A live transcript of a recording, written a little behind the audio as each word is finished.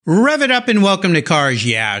Rev it up and welcome to Cars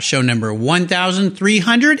Yeah, show number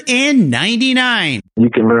 1399. You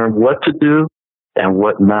can learn what to do and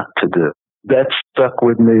what not to do. That stuck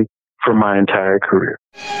with me for my entire career.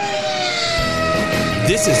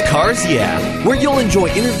 This is Cars Yeah, where you'll enjoy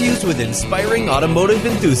interviews with inspiring automotive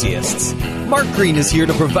enthusiasts. Mark Green is here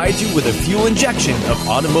to provide you with a fuel injection of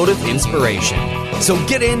automotive inspiration. So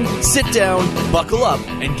get in, sit down, buckle up,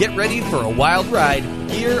 and get ready for a wild ride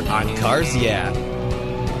here on Cars Yeah.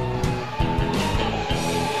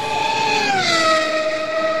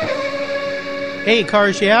 Hey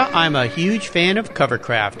Cars Yeah, I'm a huge fan of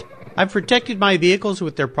Covercraft. I've protected my vehicles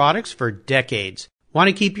with their products for decades. Want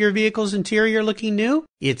to keep your vehicle's interior looking new?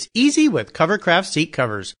 It's easy with Covercraft seat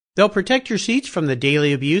covers. They'll protect your seats from the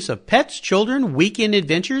daily abuse of pets, children, weekend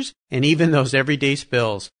adventures, and even those everyday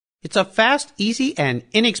spills. It's a fast, easy, and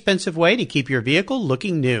inexpensive way to keep your vehicle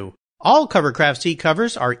looking new. All Covercraft seat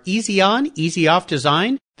covers are easy on, easy off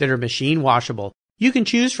design that are machine washable. You can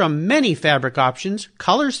choose from many fabric options,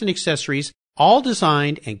 colors, and accessories, all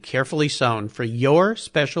designed and carefully sewn for your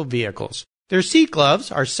special vehicles. Their seat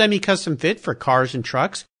gloves are semi-custom fit for cars and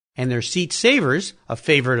trucks, and their seat savers, a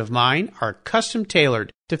favorite of mine, are custom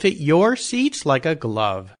tailored to fit your seats like a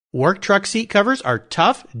glove. Work truck seat covers are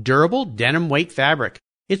tough, durable denim weight fabric.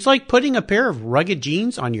 It's like putting a pair of rugged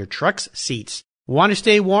jeans on your truck's seats. Want to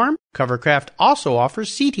stay warm? Covercraft also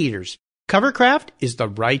offers seat heaters. Covercraft is the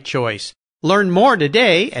right choice. Learn more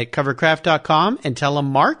today at covercraft.com and tell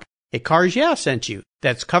them Mark at Cars Yeah sent you.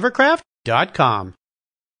 That's covercraft.com.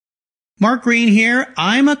 Mark Green here.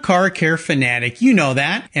 I'm a car care fanatic. You know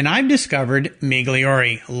that. And I've discovered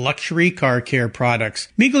Migliore luxury car care products.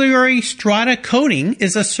 Migliore Strata Coating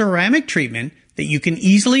is a ceramic treatment that you can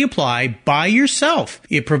easily apply by yourself.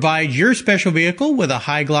 It provides your special vehicle with a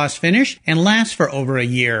high gloss finish and lasts for over a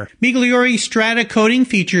year. Migliore Strata Coating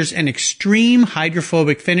features an extreme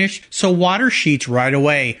hydrophobic finish, so water sheets right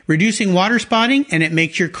away, reducing water spotting, and it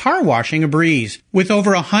makes your car washing a breeze. With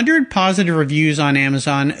over 100 positive reviews on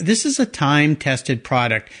Amazon, this is a time-tested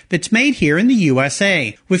product that's made here in the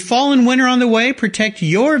USA. With fall and winter on the way, protect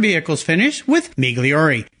your vehicle's finish with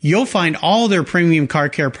Migliore. You'll find all their premium car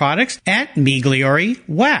care products at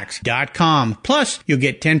MiglioreWax.com. Plus, you'll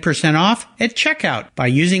get 10% off at checkout by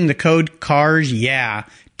using the code CARSYEAH.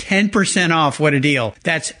 10% off. What a deal.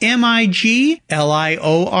 That's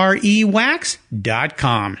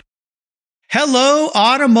MiglioreWax.com. Hello,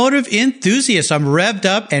 automotive enthusiasts. I'm revved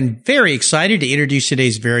up and very excited to introduce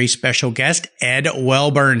today's very special guest, Ed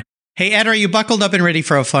Welburn. Hey, Ed, are you buckled up and ready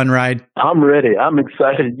for a fun ride? I'm ready. I'm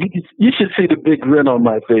excited. You should see the big grin on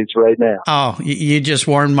my face right now. Oh, you just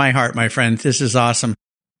warmed my heart, my friend. This is awesome.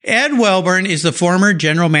 Ed Welburn is the former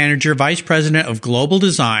general manager, vice president of global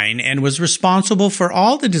design, and was responsible for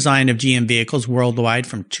all the design of GM vehicles worldwide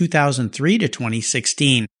from 2003 to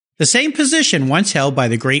 2016. The same position once held by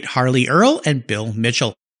the great Harley Earl and Bill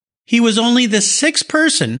Mitchell. He was only the sixth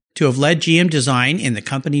person to have led GM design in the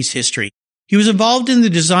company's history. He was involved in the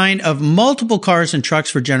design of multiple cars and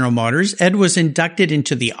trucks for General Motors. Ed was inducted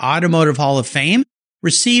into the Automotive Hall of Fame,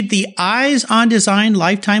 received the Eyes on Design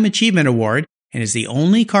Lifetime Achievement Award, and is the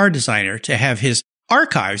only car designer to have his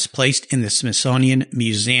archives placed in the Smithsonian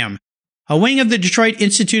Museum. A wing of the Detroit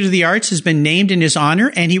Institute of the Arts has been named in his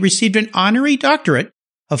honor, and he received an honorary doctorate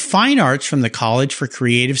of fine arts from the College for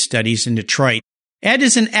Creative Studies in Detroit. Ed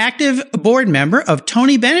is an active board member of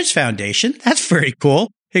Tony Bennett's Foundation. That's very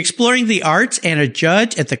cool. Exploring the arts, and a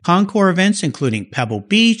judge at the Concours events including Pebble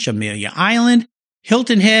Beach, Amelia Island,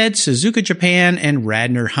 Hilton Head, Suzuka Japan, and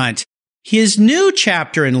Radnor Hunt. His new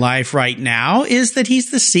chapter in life right now is that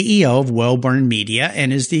he's the CEO of Welburn Media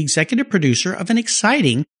and is the executive producer of an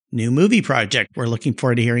exciting new movie project. We're looking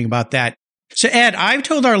forward to hearing about that. So Ed, I've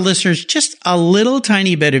told our listeners just a little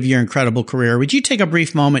tiny bit of your incredible career. Would you take a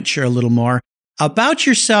brief moment, share a little more about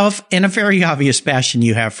yourself and a very obvious passion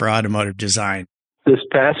you have for automotive design? This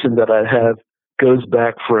passion that I have goes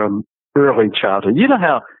back from early childhood. You know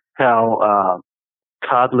how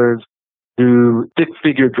toddlers do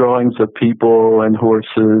stick-figure drawings of people and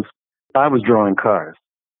horses? I was drawing cars.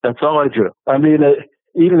 That's all I drew. I mean,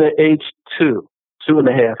 even at age 2 and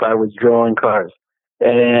a half, I was drawing cars.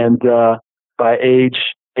 And by age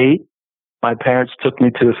 8, my parents took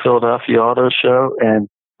me to the Philadelphia Auto Show, and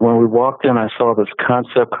when we walked in, I saw this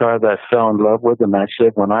concept car that I fell in love with, and I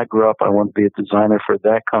said, when I grow up, I want to be a designer for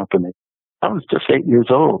that company. I was just 8 years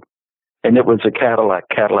old, and it was a Cadillac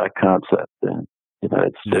concept. And,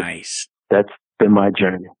 it's nice. That's been my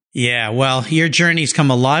journey. Yeah, well, your journey's come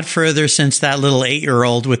a lot further since that little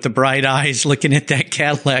 8-year-old with the bright eyes looking at that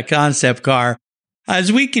Cadillac concept car.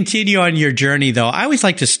 As we continue on your journey, though, I always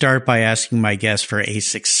like to start by asking my guests for a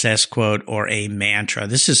success quote or a mantra.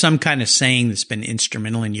 This is some kind of saying that's been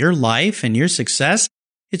instrumental in your life and your success.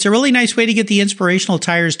 It's a really nice way to get the inspirational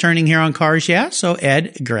tires turning here on Cars Yeah. So,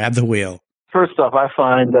 Ed, grab the wheel. First off, I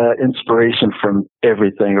find inspiration from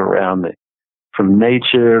everything around me, from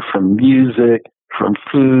nature, from music, from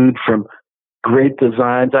food, from great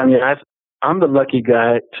designs. I mean, I'm the lucky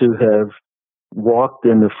guy to have walked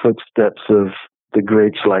in the footsteps of the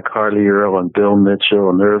greats like Harley Earl and Bill Mitchell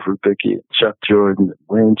and Irv Rubicki and Chuck Jordan and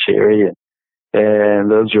Wayne Cherry,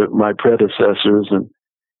 and those are my predecessors,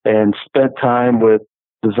 and spent time with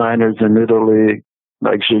designers in Italy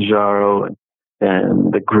like Giugiaro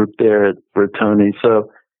and the group there at Bertoni.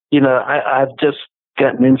 So, I've just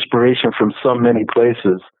gotten inspiration from so many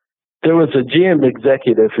places. There was a GM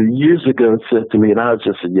executive who years ago said to me, and I was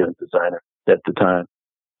just a young designer at the time,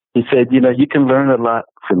 he said, you can learn a lot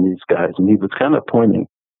from these guys. And he was kind of pointing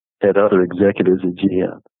at other executives at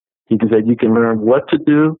GM. He said, you can learn what to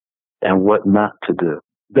do and what not to do.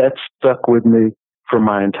 That stuck with me for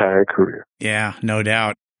my entire career. Yeah, no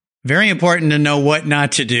doubt. Very important to know what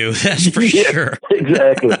not to do. That's for sure.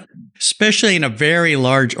 Exactly. Especially in a very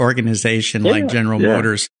large organization like General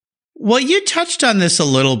Motors. Well, you touched on this a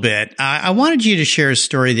little bit. I wanted you to share a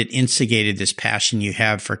story that instigated this passion you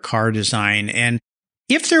have for car design. And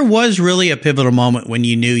if there was really a pivotal moment when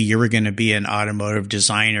you knew you were going to be an automotive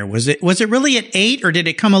designer, was it really at 8, or did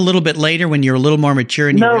it come a little bit later when you were a little more mature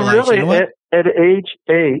and you realized, really, at age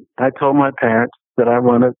 8, I told my parents that I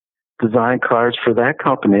wanted to design cars for that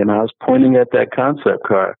company, and I was pointing at that concept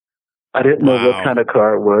car. I didn't know what kind of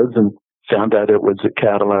car it was, and found out it was a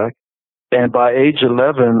Cadillac. And by age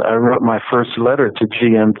 11, I wrote my first letter to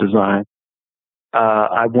GM Design.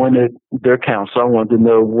 I wanted their counsel. I wanted to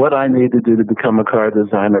know what I need to do to become a car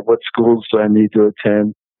designer, what schools do I need to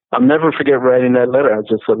attend. I'll never forget writing that letter. I was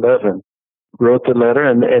just 11. Wrote the letter,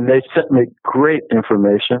 and they sent me great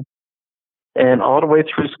information. And all the way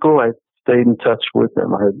through school, I stayed in touch with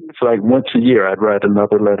them. It's like once a year, I'd write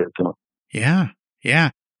another letter to them. Yeah.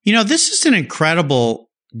 This is an incredible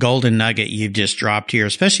golden nugget you've just dropped here,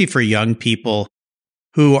 especially for young people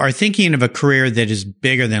who are thinking of a career that is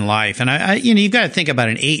bigger than life. And you've got to think about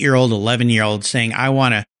an 8-year-old, 11-year-old saying, I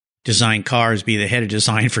want to design cars, be the head of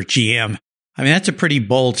design for GM. I mean, that's a pretty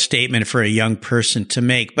bold statement for a young person to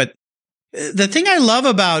make. But the thing I love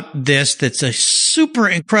about this, that's a super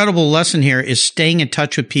incredible lesson here, is staying in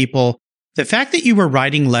touch with people. The fact that you were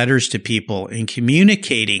writing letters to people and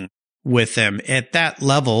communicating with them at that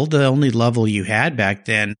level, the only level you had back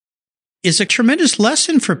then, is a tremendous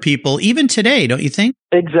lesson for people even today, don't you think?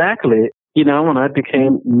 Exactly. When I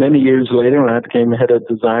became, many years later, when I became head of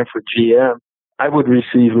design for GM, I would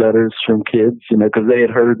receive letters from kids, because they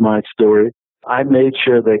had heard my story. I made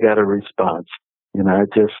sure they got a response.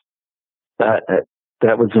 That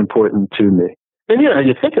was important to me. And,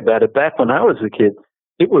 you think about it, back when I was a kid,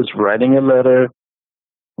 it was writing a letter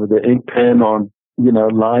with an ink pen on,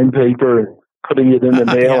 line paper and putting it in the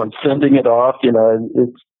mail and sending it off.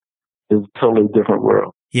 It's a totally different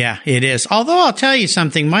world. Yeah, it is. Although I'll tell you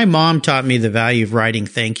something, my mom taught me the value of writing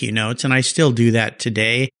thank you notes, and I still do that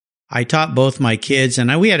today. I taught both my kids,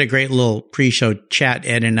 and we had a great little pre-show chat,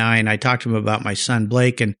 Ed and I talked to him about my son,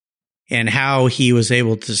 Blake, and how he was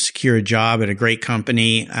able to secure a job at a great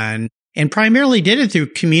company, and primarily did it through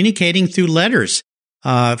communicating through letters.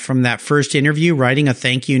 From that first interview, writing a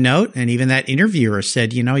thank you note, and even that interviewer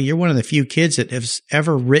said, you're one of the few kids that has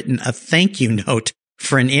ever written a thank you note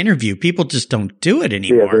for an interview. People just don't do it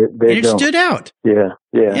anymore. They and it stood out.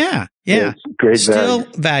 Yeah. It's great still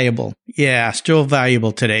value. Valuable. Yeah, still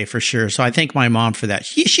valuable today for sure. So I thank my mom for that.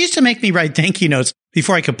 She used to make me write thank you notes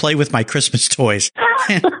before I could play with my Christmas toys.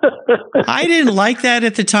 I didn't like that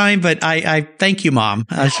at the time, but I thank you, Mom.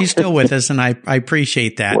 She's still with us, and I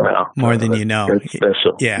appreciate that more than you know. That's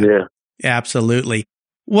special. Yeah, absolutely.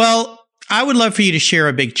 Well, I would love for you to share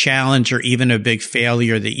a big challenge or even a big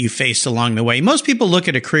failure that you faced along the way. Most people look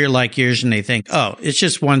at a career like yours and they think, oh, it's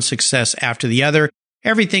just one success after the other.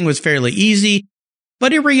 Everything was fairly easy.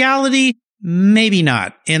 But in reality, maybe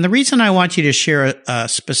not. And the reason I want you to share a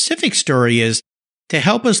specific story is to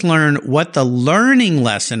help us learn what the learning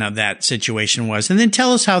lesson of that situation was. And then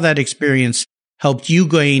tell us how that experience helped you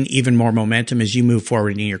gain even more momentum as you move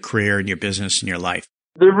forward in your career and your business and your life.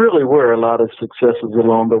 There really were a lot of successes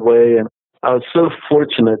along the way. And I was so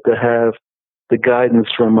fortunate to have the guidance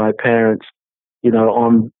from my parents,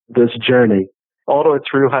 on this journey. All the way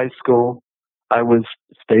through high school, I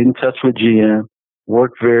stayed in touch with GM,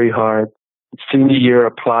 worked very hard. Senior year,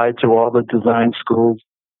 applied to all the design schools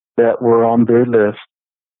that were on their list.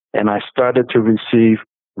 And I started to receive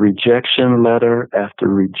rejection letter after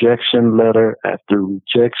rejection letter after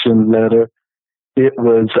rejection letter. It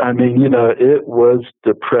was, it was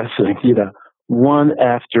depressing, one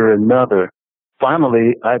after another.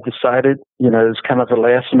 Finally, I decided, it was kind of a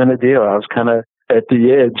last minute deal. I was kind of at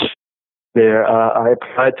the edge there. I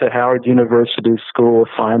applied to Howard University School of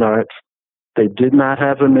Fine Arts. They did not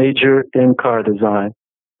have a major in car design,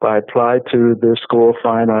 but I applied to their School of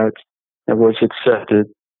Fine Arts and was accepted.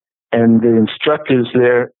 And the instructors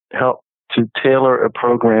there helped to tailor a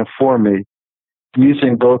program for me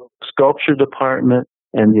using both sculpture department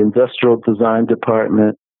and the industrial design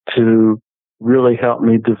department to really help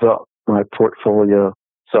me develop my portfolio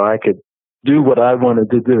so I could do what I wanted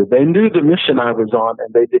to do. They knew the mission I was on,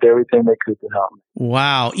 and they did everything they could to help me.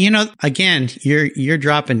 Wow. Again, you're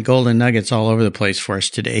dropping golden nuggets all over the place for us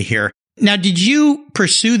today here. Now, did you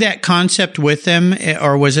pursue that concept with them,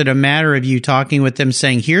 or was it a matter of you talking with them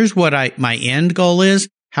saying, here's what my end goal is?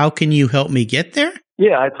 How can you help me get there?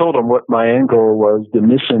 Yeah, I told them what my end goal was, the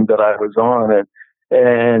mission that I was on,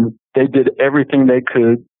 and they did everything they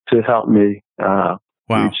could to help me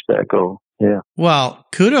reach that goal. Yeah. Well,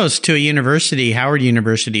 kudos to a university, Howard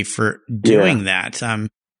University, for doing that.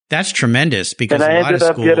 That's tremendous because and I ended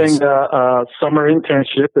up getting a summer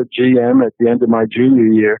internship at GM at the end of my junior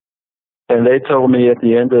year. And they told me at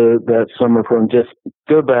the end of that summer, just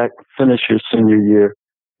go back, finish your senior year.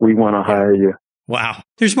 We want to hire you. Wow.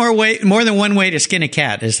 There's more than one way to skin a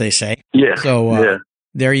cat, as they say. Yeah. So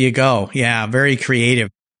there you go. Yeah. Very creative.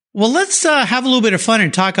 Well, let's have a little bit of fun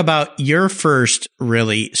and talk about your first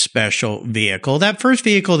really special vehicle, that first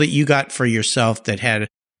vehicle that you got for yourself that had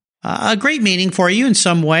a great meaning for you in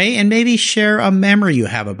some way, and maybe share a memory you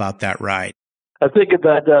have about that ride. I think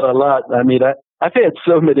about that a lot. I mean, I've had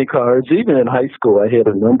so many cars. Even in high school, I had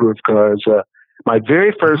a number of cars. My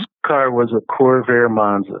very first car was a Corvair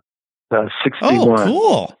Monza, 61. Oh,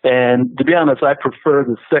 cool. And to be honest, I prefer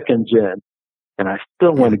the second gen, and I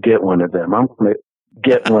still want to get one of them. I'm going to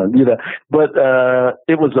get one, But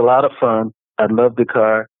it was a lot of fun. I loved the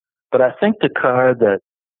car. But I think the car that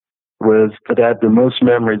I had the most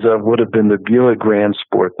memories of would have been the Buick Grand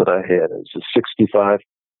Sport that I had. It was a 65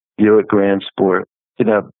 Buick Grand Sport.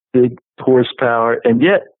 Big horsepower, and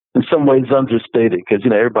yet in some ways understated because,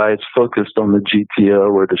 everybody's focused on the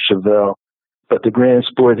GTO or the Chevelle. But the Grand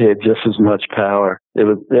Sport had just as much power. It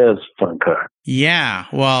was a fun car. Yeah,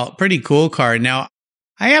 well, pretty cool car. Now,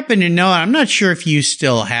 I happen to know, I'm not sure if you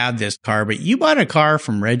still have this car, but you bought a car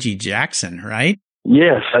from Reggie Jackson, right?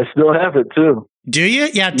 Yes, I still have it too. Do you?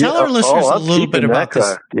 Yeah, tell our listeners a little bit about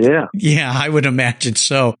this. Yeah. Yeah, I would imagine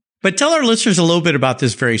so. But tell our listeners a little bit about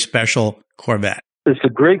this very special Corvette. It's a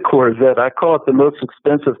great Corvette. I call it the most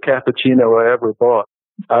expensive cappuccino I ever bought.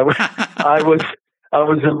 I was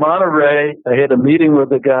in Monterey. I had a meeting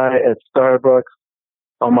with a guy at Starbucks.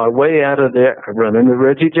 On my way out of there, I run into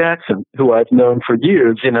Reggie Jackson, who I've known for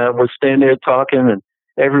years. We're standing there talking, and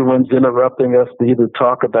everyone's interrupting us to either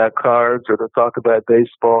talk about cars or to talk about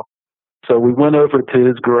baseball. So we went over to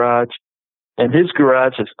his garage, and his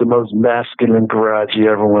garage is the most masculine garage you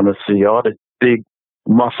ever want to see. All the big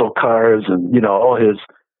muscle cars and, all his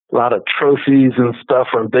lot of trophies and stuff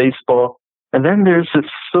from baseball. And then there's this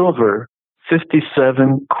silver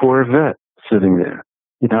 57 Corvette sitting there.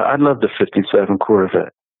 I love the 57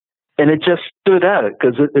 Corvette. And it just stood out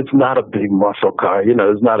because it's not a big muscle car.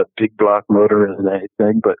 It's not a big block motor and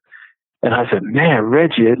anything. And I said, man,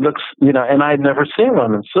 Reggie, it looks, and I'd never seen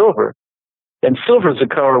one in silver. And silver is a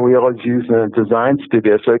color we always use in a design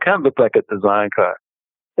studio. So it kind of looked like a design car.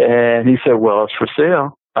 And he said, well, it's for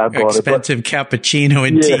sale. I bought Expensive cappuccino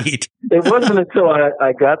indeed. Yeah. It wasn't until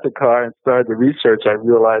I got the car and started the research, I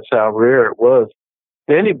realized how rare it was.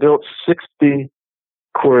 Then he built 60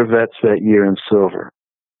 Corvettes that year in silver.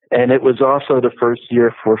 And it was also the first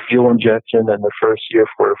year for fuel injection and the first year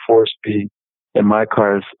for 4-speed. And my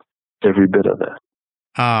car's every bit of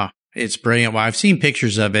that. It's brilliant. Well, I've seen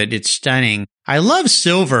pictures of it. It's stunning. I love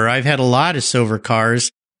silver. I've had a lot of silver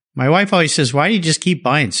cars. My wife always says, why do you just keep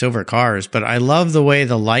buying silver cars? But I love the way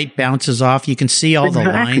the light bounces off. You can see all the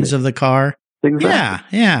lines of the car.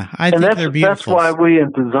 Exactly. Yeah. I think they're beautiful. That's why we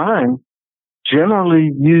in design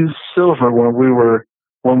generally use silver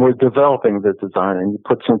when we're developing the design, and you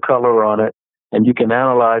put some color on it, and you can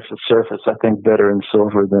analyze the surface, I think, better in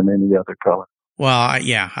silver than any other color. Well,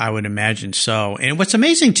 yeah, I would imagine so. And what's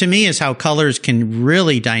amazing to me is how colors can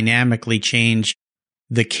really dynamically change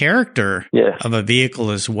the character of a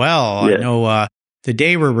vehicle as well. Yes. I know the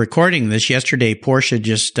day we're recording this, yesterday, Porsche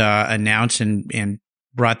just announced and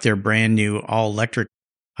brought their brand new all-electric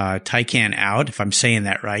Taycan out, if I'm saying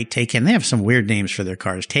that right. Taycan, they have some weird names for their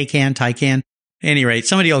cars. Taycan. At any rate,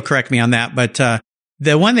 somebody will correct me on that. But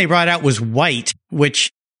The one they brought out was white,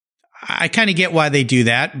 which I kind of get why they do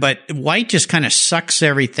that, but white just kind of sucks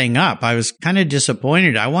everything up. I was kind of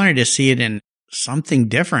disappointed. I wanted to see it in something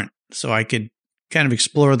different so I could kind of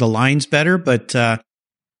explore the lines better, but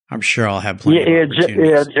I'm sure I'll have plenty of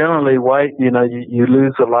opportunities. Yeah, generally white, you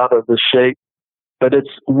lose a lot of the shape, but it's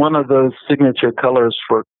one of those signature colors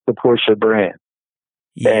for the Porsche brand.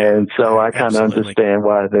 Yeah, and so I kind of understand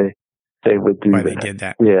why they would do that. Why they did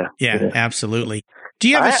that. Yeah, absolutely. Do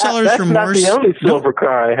you have a seller's remorse? That's not the only silver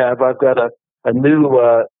car I have. I've got a new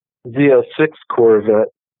Z06 Corvette.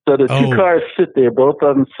 So the two cars sit there, both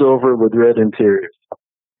of them silver with red interiors.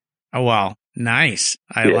 Oh, wow. Nice.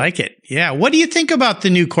 I like it. Yeah. What do you think about the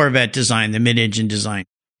new Corvette design, the mid-engine design?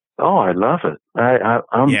 Oh, I love it.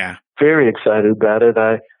 I'm very excited about it.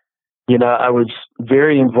 I was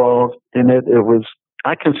very involved in it.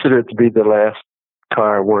 I consider it to be the last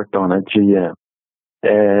car I worked on at GM.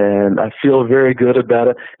 And I feel very good about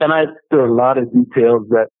it. And there are a lot of details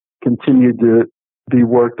that continued to be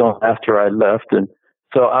worked on after I left. And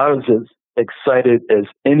so I was as excited as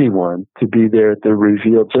anyone to be there at the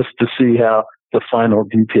reveal just to see how the final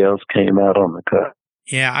details came out on the car.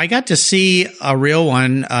 Yeah, I got to see a real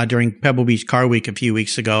one during Pebble Beach Car Week a few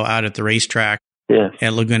weeks ago out at the racetrack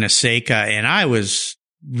at Laguna Seca, and I was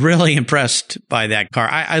really impressed by that car.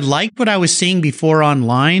 I liked what I was seeing before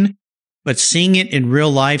online, but seeing it in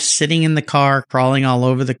real life, sitting in the car, crawling all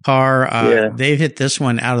over the car, they've hit this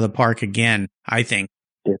one out of the park again, I think.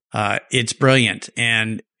 Yeah. It's brilliant.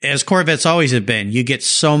 And as Corvettes always have been, you get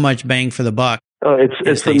so much bang for the buck. Oh,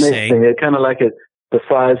 it's amazing. It kind of like it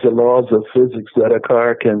defies the laws of physics that a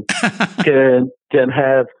car can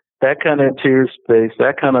have that kind of interior space,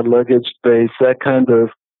 that kind of luggage space, that kind of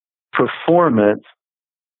performance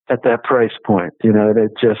at that price point. And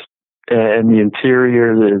the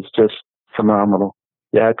interior is just phenomenal.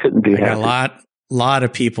 Yeah, I couldn't be happy. A lot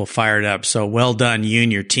of people fired up. So well done, you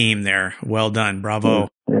and your team there. Well done. Bravo.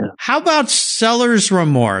 Yeah. How about seller's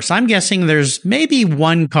remorse? I'm guessing there's maybe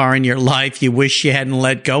one car in your life you wish you hadn't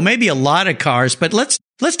let go. Maybe a lot of cars, but let's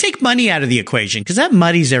take money out of the equation because that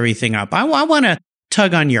muddies everything up. I want to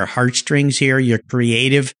tug on your heartstrings here, your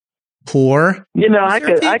creative core. I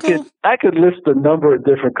could list a number of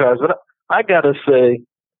different cars, but I gotta say,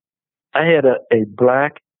 I had a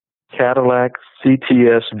black Cadillac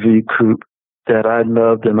CTS V coupe that I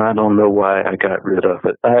loved, and I don't know why I got rid of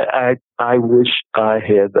it. I wish I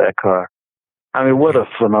had that car. I mean, what a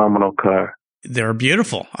phenomenal car. They're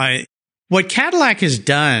beautiful. What Cadillac has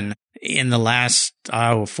done in the last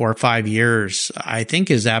 4 or 5 years, I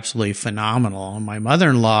think is absolutely phenomenal. My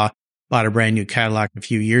mother-in-law bought a brand new Cadillac a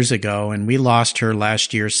few years ago, and we lost her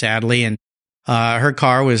last year, sadly. And her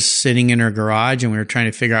car was sitting in her garage, and we were trying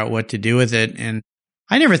to figure out what to do with it. And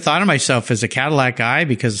I never thought of myself as a Cadillac guy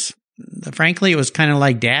because, frankly, it was kind of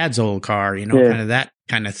like Dad's old car, kind of that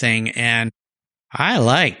kind of thing. And I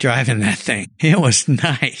like driving that thing. It was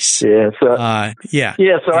nice. Yeah. So,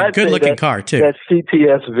 So I'd good looking car too. That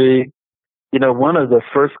CTS-V, one of the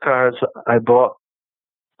first cars I bought,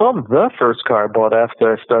 the first car I bought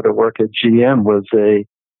after I started work at GM was a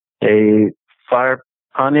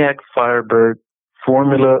Pontiac Firebird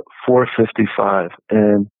Formula 455.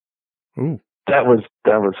 And that was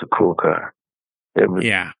a cool car. It was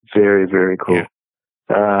very, very cool.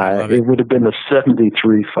 Yeah. It would have been a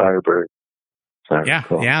 73 Firebird.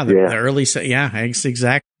 The early,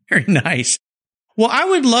 exactly. Very nice. Well, I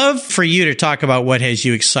would love for you to talk about what has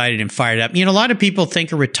you excited and fired up. A lot of people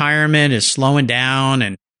think of retirement as slowing down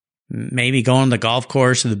and maybe going to the golf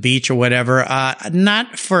course or the beach or whatever.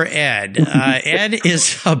 Not for Ed. Ed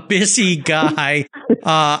is a busy guy.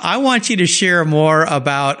 I want you to share more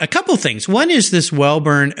about a couple things. One is this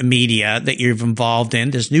Wellburn Media that you're involved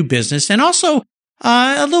in, this new business, and also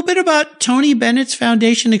a little bit about Tony Bennett's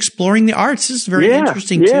Foundation Exploring the Arts. This is very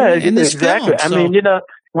interesting too. And this exactly. film. I mean,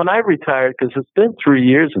 when I retired, because it's been 3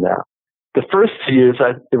 years now, the first 2 years,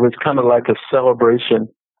 it was kind of like a celebration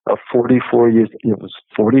of 44 years. It was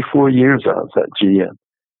 44 years I was at GM.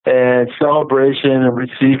 And celebration and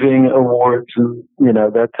receiving awards and,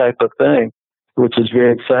 that type of thing, which is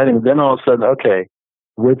very exciting. Then all of a sudden, okay,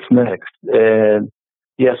 what's next? And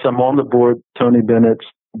yes, I'm on the board, Tony Bennett's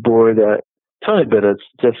board. Tony Bennett's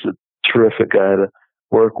just a terrific guy to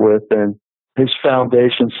work with, and his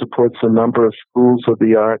foundation supports a number of schools of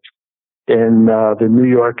the arts in the New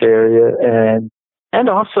York area and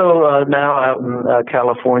also now out in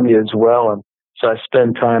California as well. And so I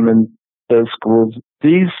spend time in those schools.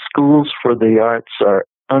 These schools for the arts are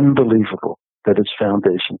unbelievable that his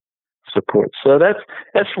foundation supports. So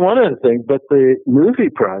that's one of the things. But the movie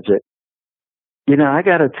project, I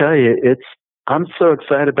got to tell you, I'm so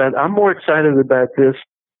excited about it. I'm more excited about this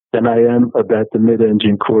than I am about the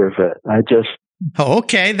mid-engine Corvette. Oh,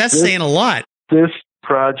 okay. That's saying a lot. This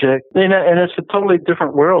project, and it's a totally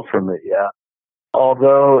different world for me, yeah.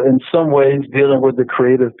 Although in some ways dealing with the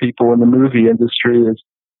creative people in the movie industry is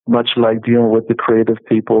much like dealing with the creative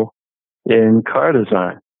people in car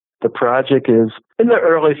design. The project is in the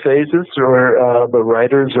early phases where the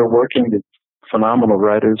writers are working, the phenomenal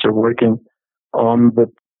writers are working on the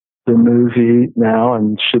movie now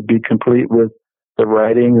and should be complete with the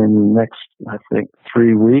writing in the next, I think,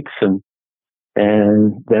 3 weeks.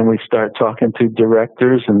 And then we start talking to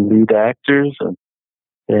directors and lead actors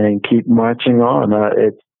and keep marching on.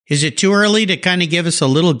 Is it too early to kind of give us a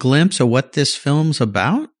little glimpse of what this film's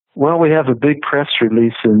about? Well, we have a big press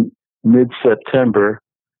release in mid-September.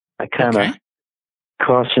 I kind of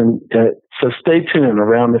caution, so stay tuned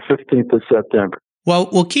around the 15th of September. Well,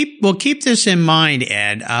 we'll keep this in mind,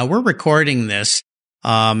 Ed. We're recording this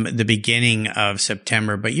the beginning of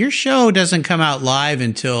September, but your show doesn't come out live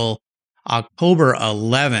until October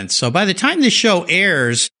 11th. So by the time the show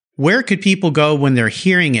airs, where could people go when they're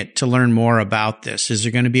hearing it to learn more about this? Is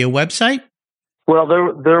there going to be a website? Well,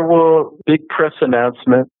 there will big press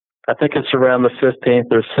announcement. I think it's around the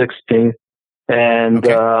 15th or 16th. And,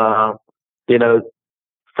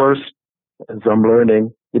 first, as I'm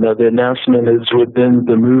learning, the announcement is within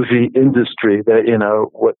the movie industry that,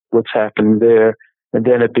 what's happening there. And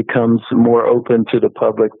then it becomes more open to the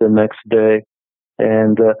public the next day.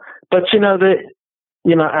 And, but,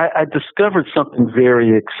 I discovered something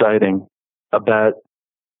very exciting about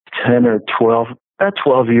 10 or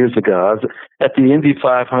 12 years ago. I was at the Indy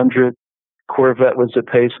 500. Corvette was a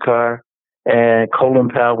pace car, and Colin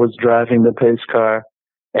Powell was driving the pace car.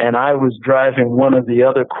 And I was driving one of the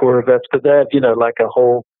other Corvettes, because they had, like a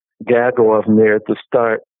whole gaggle of them there at the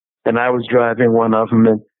start. And I was driving one of them,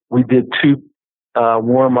 and we did 2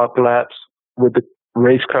 warm-up laps with the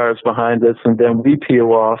race cars behind us, and then we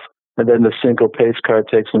peel off, and then the single pace car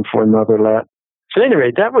takes them for another lap. So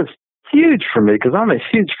anyway, that was huge for me, because I'm a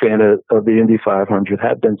huge fan of the Indy 500,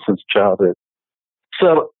 have been since childhood.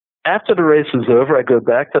 So after the race is over, I go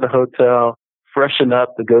back to the hotel, freshen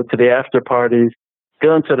up to go to the after parties,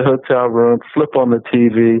 go into the hotel room, flip on the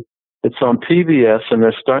TV. It's on PBS, and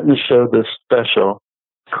they're starting to show this special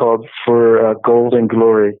called For Gold and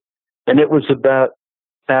Glory. And it was about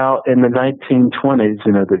how in the 1920s,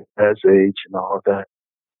 the jazz age and all of that,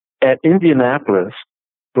 at Indianapolis,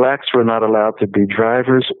 blacks were not allowed to be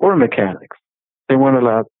drivers or mechanics. They weren't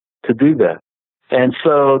allowed to do that. And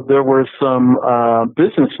so there were some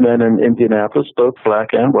businessmen in Indianapolis, both black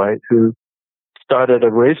and white, who started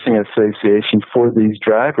a racing association for these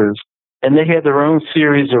drivers. And they had their own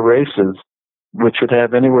series of races, which would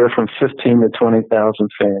have anywhere from 15 to 20,000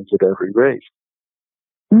 fans at every race.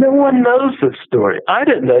 No one knows this story. I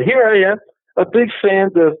didn't know. Here I am, a big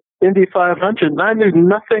fan of Indy 500, and I knew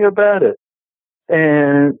nothing about it.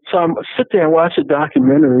 And so I'm sit there and watch a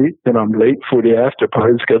documentary, and I'm late for the after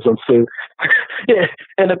parties because I'm so, yeah.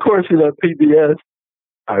 And of course, PBS,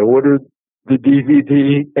 I ordered the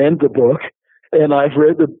DVD and the book, and I've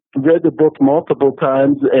read the book multiple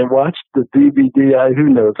times and watched the DVD. Who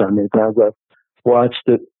knows how many times I've watched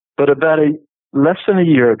it. But about less than a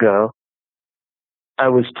year ago, I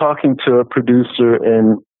was talking to a producer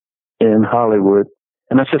in Hollywood,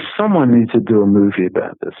 and I said, someone needs to do a movie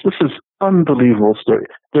about this. This is an unbelievable story.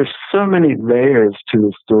 There's so many layers to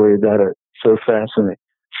the story that are so fascinating.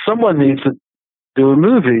 Someone needs to do a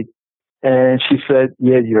movie. And she said,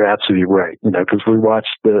 yeah, you're absolutely right. Because we watched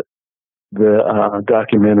the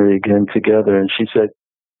documentary again together. And she said,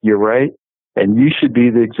 you're right. And you should be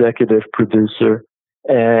the executive producer.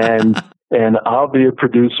 And I'll be a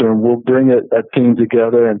producer, and we'll bring a team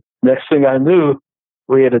together. And next thing I knew,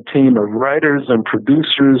 we had a team of writers and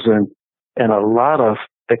producers and a lot of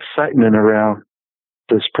excitement around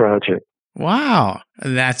this project. Wow.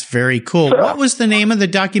 That's very cool. So, what was the name of the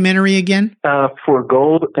documentary again? For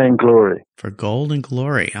Gold and Glory. For Gold and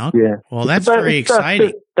Glory. Okay. Yeah. Well, that's very exciting.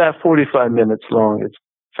 It's about 45 minutes long. It's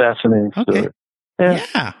fascinating story.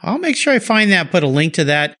 Yeah. I'll make sure I find that, put a link to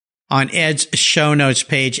that on Ed's show notes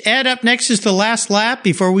page. Ed, up next is the last lap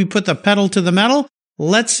before we put the pedal to the metal.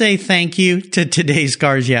 Let's say thank you to today's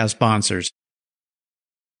Cars Yeah sponsors.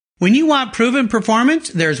 When you want proven performance,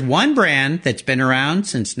 there's one brand that's been around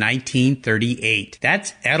since 1938.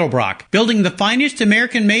 That's Edelbrock, building the finest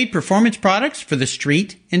American-made performance products for the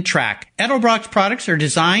street and track. Edelbrock's products are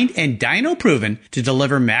designed and dyno-proven to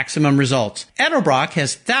deliver maximum results. Edelbrock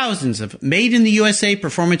has thousands of made-in-the-USA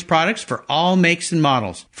performance products for all makes and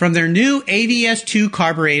models. From their new AVS2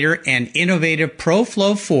 carburetor and innovative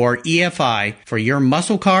ProFlow 4 EFI for your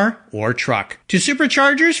muscle car or truck, to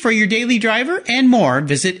superchargers for your daily driver and more,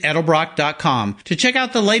 visit Edelbrock.com to check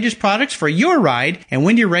out the latest products for your ride. And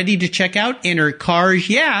when you're ready to check out, enter CARS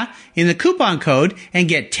YEAH in the coupon code and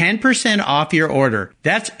get 10% off your order.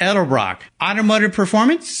 That's Edelbrock, automotive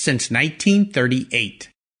performance since 1938.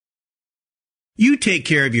 You take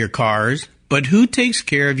care of your cars, but who takes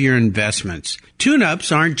care of your investments?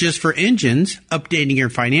 Tune-ups aren't just for engines. Updating your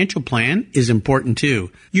financial plan is important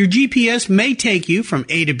too. Your GPS may take you from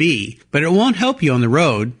A to B, but it won't help you on the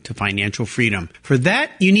road to financial freedom. For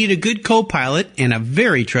that, you need a good co-pilot and a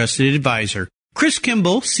very trusted advisor. Chris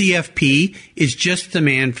Kimball, CFP, is just the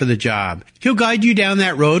man for the job. He'll guide you down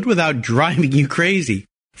that road without driving you crazy.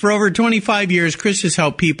 For over 25 years, Chris has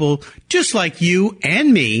helped people just like you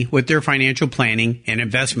and me with their financial planning and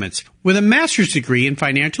investments. With a master's degree in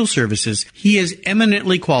financial services, he is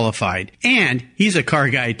eminently qualified, and he's a car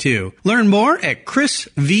guy too. Learn more at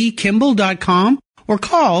chrisvkimball.com or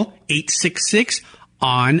call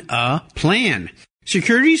 866-ON-A-PLAN.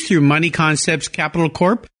 Securities through Money Concepts Capital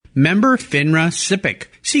Corp., member FINRA SIPC.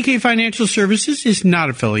 CK Financial Services is not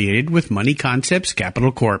affiliated with Money Concepts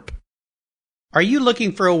Capital Corp. Are you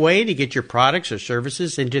looking for a way to get your products or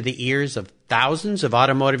services into the ears of thousands of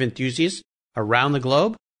automotive enthusiasts around the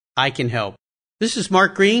globe? I can help. This is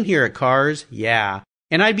Mark Green here at Cars Yeah,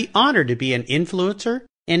 and I'd be honored to be an influencer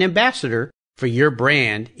and ambassador for your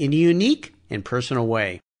brand in a unique and personal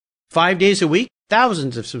way. 5 days a week,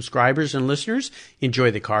 thousands of subscribers and listeners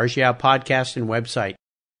enjoy the Cars Yeah podcast and website.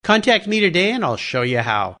 Contact me today and I'll show you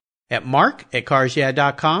how at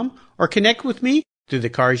mark@carsyeah.com or connect with me through the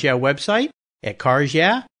Cars Yeah website at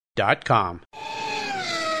carsyeah.com.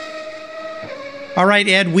 All right,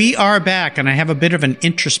 Ed, we are back, and I have a bit of an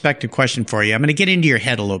introspective question for you. I'm going to get into your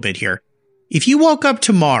head a little bit here. If you woke up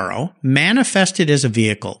tomorrow, manifested as a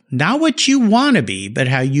vehicle, not what you want to be, but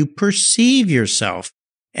how you perceive yourself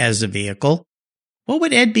as a vehicle, what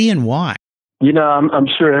would Ed be and why? You know, I'm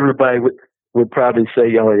sure everybody would probably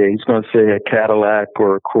say, oh, yeah, he's going to say a Cadillac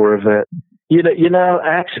or a Corvette. You know,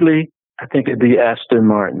 actually, I think it'd be Aston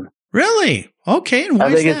Martin. Really? Okay. And why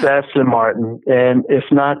I think it's Aston Martin. And if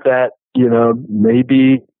not that, you know,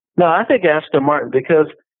 maybe. No, I think Aston Martin because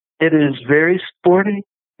it is very sporty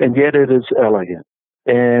and yet it is elegant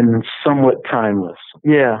and somewhat timeless.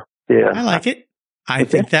 Yeah. I like it. I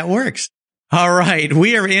think that works. All right.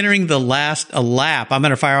 We are entering the last lap. I'm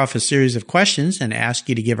going to fire off a series of questions and ask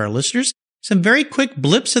you to give our listeners some very quick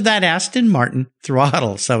blips of that Aston Martin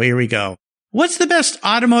throttle. So here we go. What's the best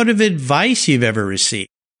automotive advice you've ever received?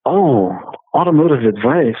 Oh, automotive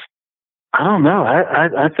advice. I don't know.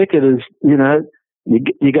 I think it is, you know,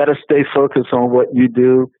 you got to stay focused on what you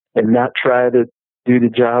do and not try to do the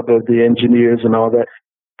job of the engineers and all that.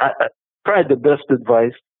 Probably the best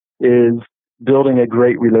advice is building a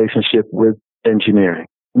great relationship with engineering.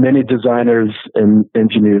 Many designers and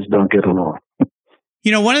engineers don't get along.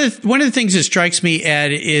 You know, one of the things that strikes me,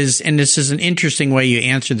 Ed, is, and this is an interesting way you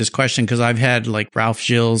answer this question, because I've had like Ralph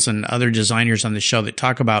Gilles and other designers on the show that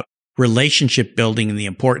talk about relationship building and the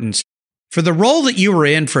importance. For the role that you were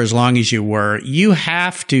in for as long as you were, you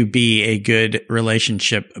have to be a good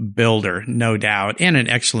relationship builder, no doubt, and an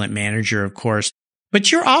excellent manager, of course.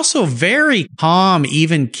 But you're also a very calm,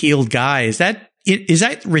 even-keeled guy. Is that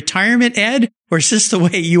retirement, Ed, or is this the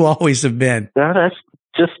way you always have been? No, that's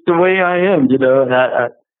just the way I am, you know.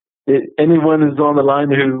 Anyone who's on the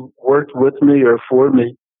line who worked with me or for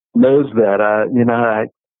me knows that.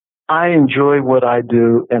 I enjoy what I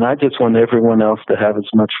do, and I just want everyone else to have as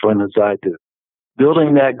much fun as I do.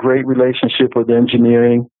 Building that great relationship with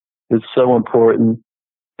engineering is so important.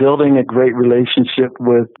 Building a great relationship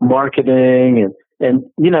with marketing and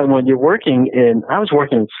you know, when you're I was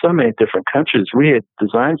working in so many different countries. We had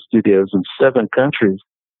design studios in 7 countries.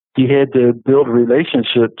 You had to build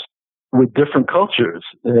relationships with different cultures,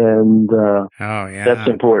 and that's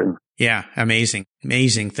important. Yeah, amazing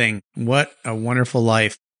thing. What a wonderful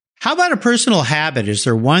life. How about a personal habit? Is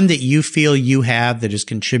there one that you feel you have that has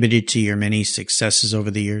contributed to your many successes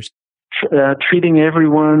over the years? Treating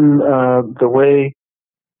everyone the way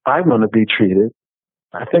I want to be treated.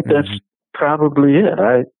 I think that's probably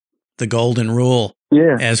it. The golden rule.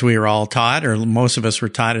 Yeah. As we were all taught, or most of us were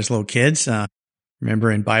taught as little kids.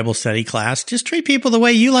 Remember in Bible study class, just treat people the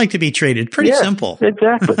way you like to be treated. Pretty simple.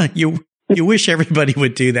 Exactly. You wish everybody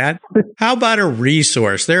would do that. How about a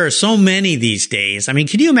resource? There are so many these days. I mean,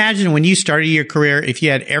 can you imagine when you started your career, if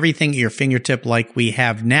you had everything at your fingertip like we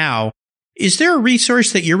have now? Is there a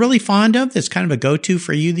resource that you're really fond of that's kind of a go-to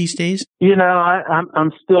for you these days?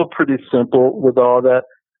 I'm still pretty simple with all that.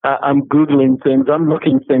 I'm Googling things. I'm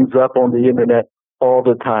looking things up on the internet all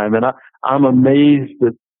the time. And I'm amazed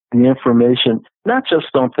at the information, not just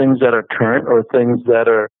on things that are current or things that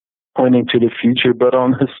are pointing to the future, but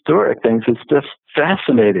on historic things. It's just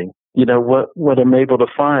fascinating, what I'm able to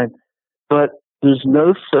find. But there's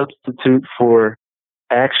no substitute for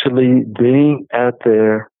actually being out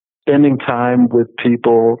there, spending time with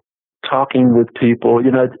people, talking with people.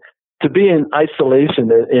 To be in isolation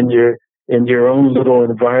in your own little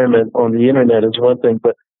environment on the internet is one thing,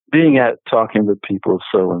 but being out talking with people is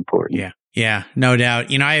so important. Yeah, no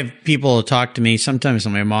doubt. I have people talk to me sometimes,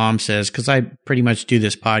 my mom says, because I pretty much do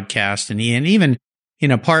this podcast and even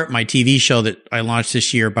in a part my TV show that I launched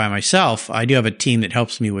this year by myself, I do have a team that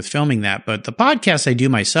helps me with filming that. But the podcast I do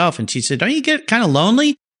myself, and she said, don't you get kind of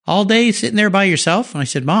lonely all day sitting there by yourself? And I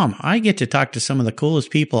said, Mom, I get to talk to some of the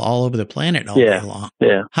coolest people all over the planet all day long.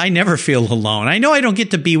 Yeah. I never feel alone. I know I don't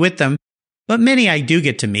get to be with them, but many I do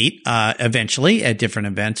get to meet eventually at different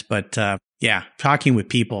events. But talking with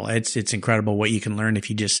people, it's incredible what you can learn if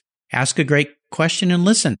you just ask a great question and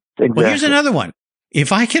listen. Exactly. Well, here's another one.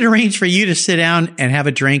 If I could arrange for you to sit down and have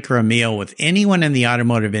a drink or a meal with anyone in the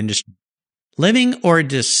automotive industry, living or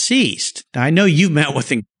deceased, now I know you've met with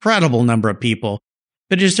an incredible number of people,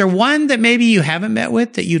 but is there one that maybe you haven't met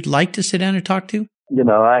with that you'd like to sit down and talk to?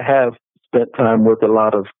 I have spent time with a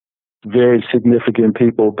lot of very significant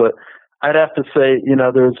people, but I'd have to say,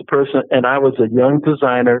 there was a person, and I was a young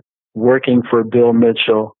designer working for Bill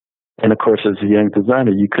Mitchell. And of course, as a young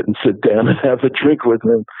designer, you couldn't sit down and have a drink with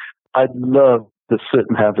him. I'd love to sit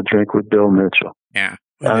and have a drink with Bill Mitchell. Yeah.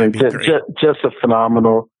 Just a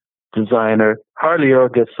phenomenal designer. Harley Earl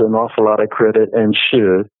gets an awful lot of credit and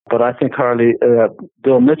should, but I think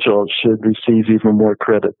Bill Mitchell should receive even more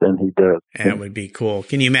credit than he does. That would be cool.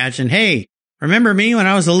 Can you imagine? Hey, remember me when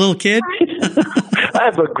I was a little kid? I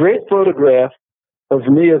have a great photograph of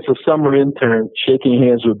me as a summer intern shaking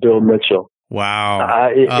hands with Bill Mitchell. Wow.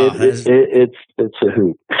 It's a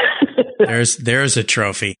hoot. There's a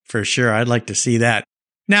trophy for sure. I'd like to see that.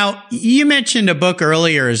 Now, you mentioned a book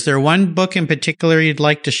earlier. Is there one book in particular you'd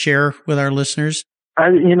like to share with our listeners?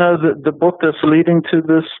 The book that's leading to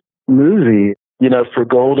this movie, For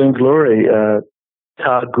Gold and Glory,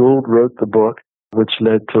 Todd Gould wrote the book, which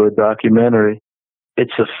led to a documentary.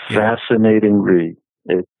 It's a fascinating read.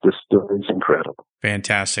 The story's incredible.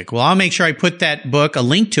 Fantastic. Well, I'll make sure I put that book, a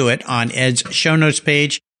link to it, on Ed's show notes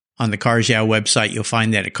page on the Cars Yeah website. You'll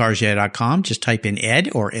find that at carsyeah.com. Just type in Ed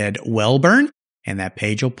or Ed Wellburn, and that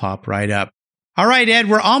page will pop right up. All right, Ed,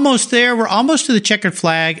 we're almost there. We're almost to the checkered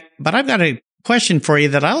flag, but I've got a question for you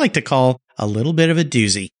that I like to call a little bit of a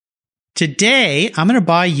doozy. Today, I'm going to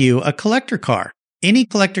buy you a collector car, any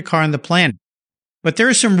collector car on the planet. But there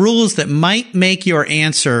are some rules that might make your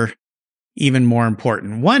answer even more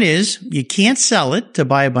important. One is you can't sell it to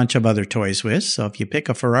buy a bunch of other toys with. So if you pick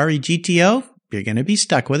a Ferrari GTO, you're going to be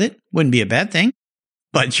stuck with it. Wouldn't be a bad thing,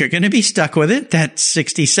 but you're going to be stuck with it. That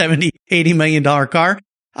 $60, $70, $80 million car.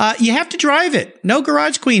 You have to drive it. No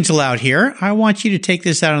garage queens allowed here. I want you to take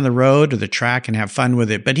this out on the road or the track and have fun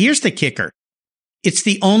with it. But here's the kicker. It's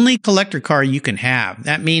the only collector car you can have.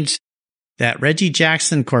 That means that Reggie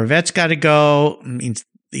Jackson Corvette's got to go. It means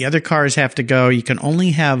the other cars have to go. You can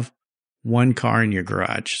only have one car in your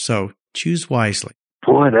garage. So choose wisely.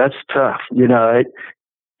 Boy, that's tough.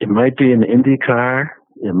 It might be an Indy car.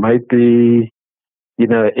 It might be,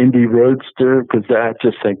 an Indy Roadster, because I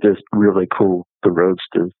just think they're really cool, the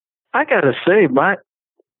Roadsters. I got to say, my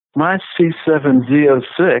C7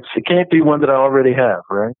 Z06, it can't be one that I already have,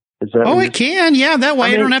 right? Is that it can. Yeah, that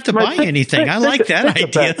way I don't have to buy anything. I like that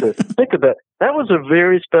idea. Think about it. That was a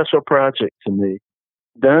very special project to me,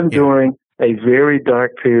 done during a very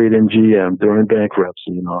dark period in GM, during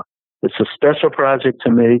bankruptcy. It's a special project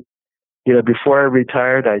to me. Before I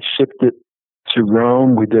retired, I shipped it to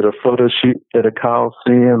Rome. We did a photo shoot at a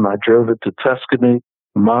Coliseum. I drove it to Tuscany,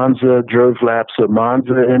 Monza, drove laps of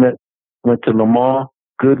Monza in it, went to Le Mans,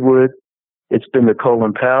 Goodwood. It's been to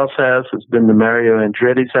Colin Powell's house. It's been to Mario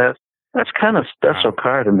Andretti's house. That's kind of special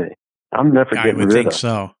car to me. I'm never getting rid of it. I would think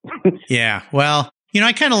so. Yeah. Well,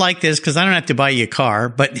 I kind of like this because I don't have to buy you a car,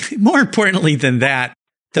 but more importantly than that,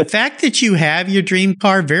 the fact that you have your dream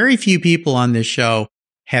car, very few people on this show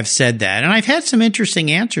have said that. And I've had some interesting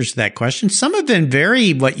answers to that question. Some have been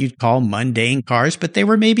very what you'd call mundane cars, but they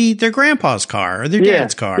were maybe their grandpa's car or their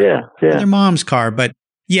dad's car or their mom's car. But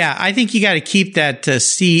yeah, I think you got to keep that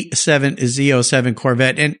Z07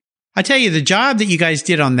 Corvette. And I tell you, the job that you guys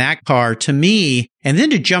did on that car, to me, and then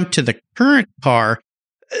to jump to the current car,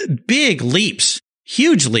 big leaps,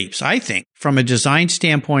 huge leaps, I think, from a design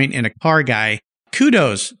standpoint and a car guy.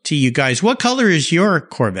 Kudos to you guys. What color is your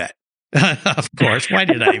Corvette? Of course. Why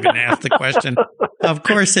did I even ask the question? Of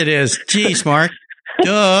course it is. Geez, Mark.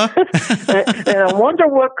 Duh. and I wonder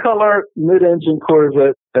what color mid-engine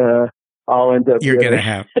Corvette I'll end up You're going to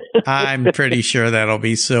have. I'm pretty sure that'll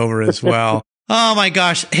be silver as well. Oh, my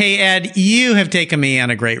gosh. Hey, Ed, you have taken me on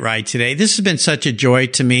a great ride today. This has been such a joy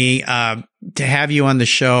to me to have you on the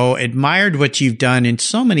show. Admired what you've done in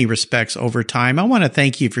so many respects over time. I want to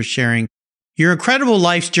thank you for sharing your incredible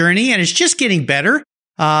life's journey, and it's just getting better.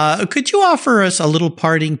 Could you offer us a little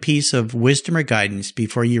parting piece of wisdom or guidance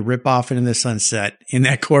before you rip off into the sunset in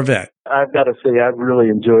that Corvette? I've got to say, I've really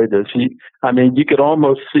enjoyed this. You could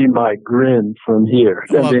almost see my grin from here.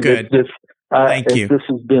 Good. Thank you. This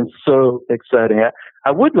has been so exciting.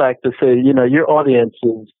 I would like to say, your audience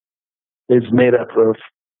is made up of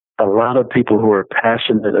a lot of people who are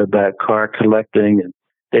passionate about car collecting, and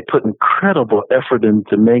they put incredible effort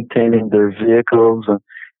into maintaining their vehicles. And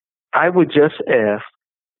I would just ask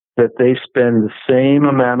that they spend the same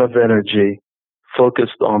amount of energy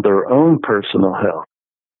focused on their own personal health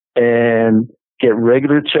and get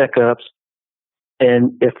regular checkups.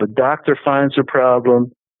 And if a doctor finds a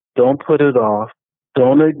problem, don't put it off.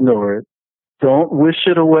 Don't ignore it. Don't wish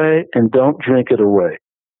it away, and don't drink it away.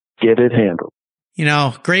 Get it handled.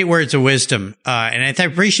 Great words of wisdom. And I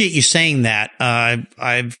appreciate you saying that.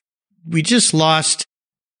 We just lost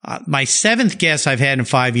my seventh guest I've had in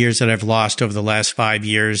 5 years that I've lost over the last 5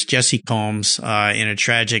 years, Jessie Combs, in a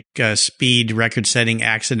tragic speed record-setting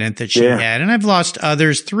accident that she had. And I've lost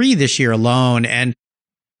others, 3 this year alone. And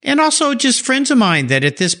also just friends of mine that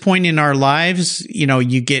at this point in our lives,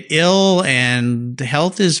 you get ill and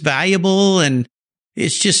health is valuable and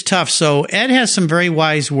it's just tough. So Ed has some very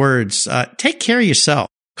wise words. Take care of yourself.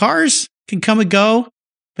 Cars can come and go,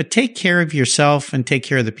 but take care of yourself and take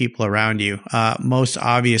care of the people around you, most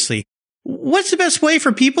obviously. What's the best way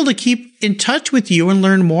for people to keep in touch with you and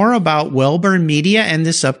learn more about Wellburn Media and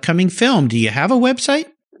this upcoming film? Do you have a website?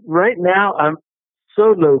 Right now, I'm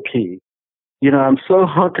so low-key. I'm so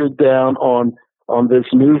hunkered down on this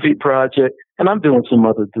movie project, and I'm doing some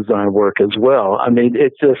other design work as well.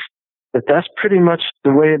 That's pretty much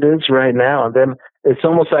the way it is right now. And then it's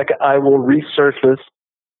almost like I will resurface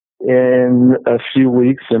in a few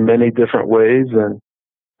weeks in many different ways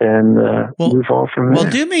and move on from there.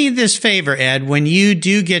 Well, do me this favor, Ed, when you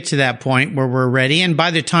do get to that point where we're ready, and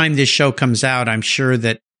by the time this show comes out, I'm sure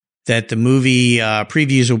that the movie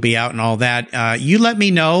previews will be out and all that. You let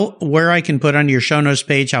me know where I can put on your show notes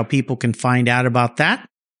page how people can find out about that,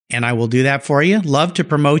 and I will do that for you. Love to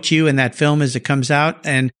promote you in that film as it comes out,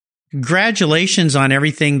 and congratulations on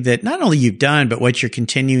everything that not only you've done, but what you're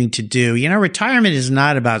continuing to do. Retirement is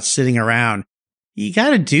not about sitting around. You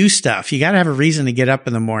got to do stuff. You got to have a reason to get up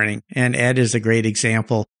in the morning, and Ed is a great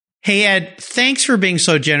example. Hey, Ed, thanks for being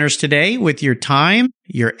so generous today with your time,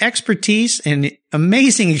 your expertise, and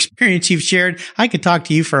amazing experience you've shared. I could talk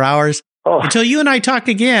to you for hours. Until you and I talk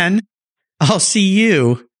again, I'll see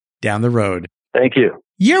you down the road. Thank you.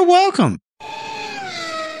 You're welcome.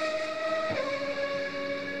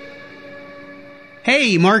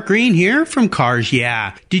 Hey, Mark Green here from Cars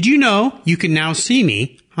Yeah. Did you know you can now see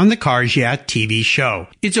me on the Cars Yeah TV show?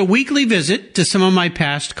 It's a weekly visit to some of my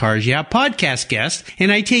past Cars Yeah podcast guests, and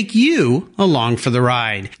I take you along for the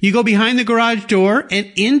ride. You go behind the garage door and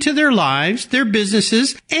into their lives, their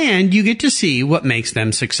businesses, and you get to see what makes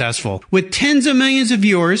them successful. With tens of millions of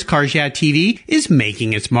viewers, Cars Yeah TV is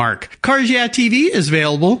making its mark. Cars Yeah TV is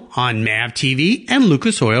available on MAV TV and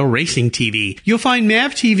Lucas Oil Racing TV. You'll find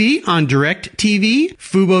MAV TV on Direct TV,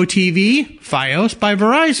 Fubo TV, Fios by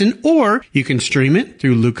Verizon, or you can stream it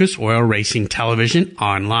through Lucas Oil Racing Television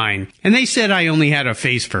online. And they said I only had a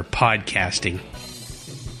face for podcasting.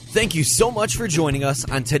 Thank you so much for joining us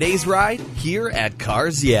on today's ride here at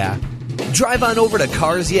Cars Yeah. Drive on over to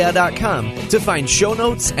carsyeah.com to find show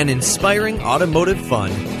notes and inspiring automotive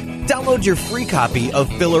fun. Download your free copy of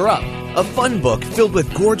Filler Up, a fun book filled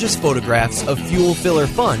with gorgeous photographs of fuel filler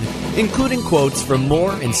fun, including quotes from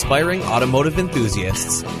more inspiring automotive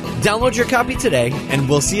enthusiasts. Download your copy today, and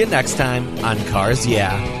we'll see you next time on Cars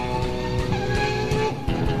Yeah.